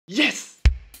Yes!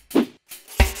 Hey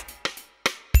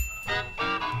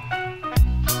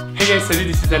guys, salut,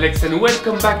 this is Alex and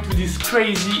welcome back to this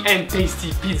crazy and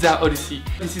tasty pizza odyssey.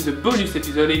 This is a bonus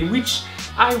episode in which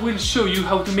I will show you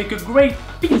how to make a great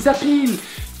pizza peel,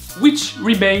 which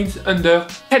remains under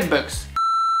 10 bucks.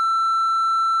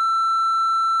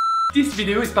 This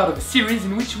video is part of a series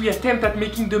in which we attempt at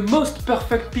making the most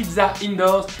perfect pizza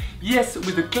indoors, yes,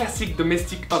 with a classic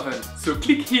domestic oven. So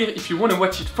click here if you want to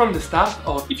watch it from the start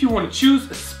or if you want to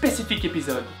choose a specific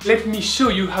episode. Let me show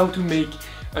you how to make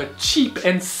a cheap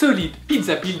and solid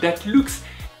pizza peel that looks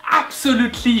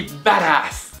absolutely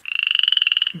badass.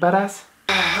 Badass?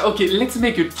 Okay, let's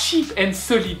make a cheap and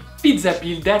solid pizza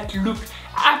peel that looks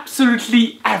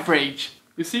absolutely average.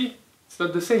 You see? It's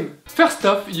not the same. First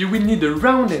off, you will need a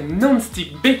round and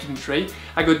non-stick baking tray.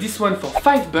 I got this one for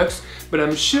 5 bucks, but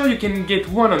I'm sure you can get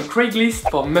one on Craigslist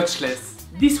for much less.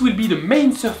 This will be the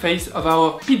main surface of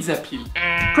our pizza peel.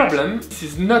 Problem, this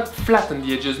is not flat on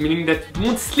the edges, meaning that it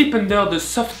won't slip under the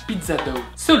soft pizza dough.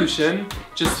 Solution,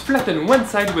 just flatten one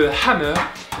side with a hammer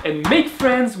and make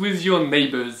friends with your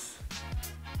neighbors.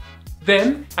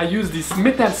 Then, I use this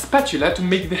metal spatula to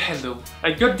make the handle.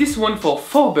 I got this one for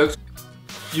 4 bucks.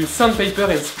 Use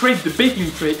sandpaper and scrape the baking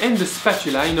tray and the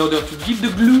spatula in order to give the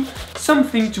glue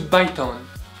something to bite on.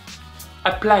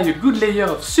 Apply a good layer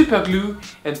of super glue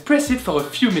and press it for a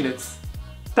few minutes.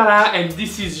 Ta-da! And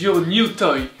this is your new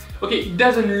toy. Okay, it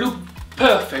doesn't look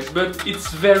perfect, but it's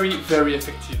very, very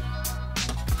effective.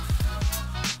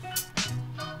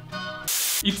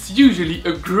 It's usually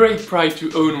a great pride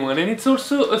to own one, and it's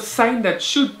also a sign that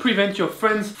should prevent your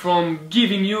friends from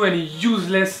giving you any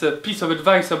useless piece of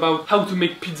advice about how to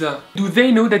make pizza. Do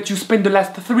they know that you spent the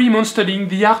last 3 months studying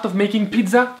the art of making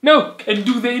pizza? No! And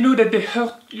do they know that they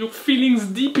hurt your feelings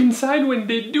deep inside when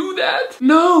they do that?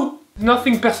 No!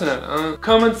 Nothing personal, a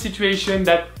common situation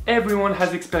that everyone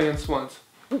has experienced once.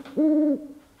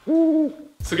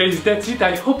 So guys, that's it.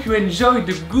 I hope you enjoyed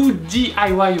the good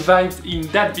DIY vibes in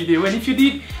that video, and if you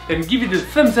did, then give it a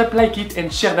thumbs up, like it,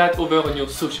 and share that over on your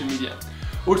social media.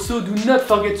 Also, do not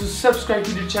forget to subscribe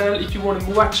to the channel if you want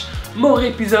to watch more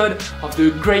episodes of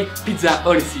the Great Pizza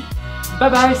Odyssey. Bye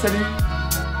bye, salut!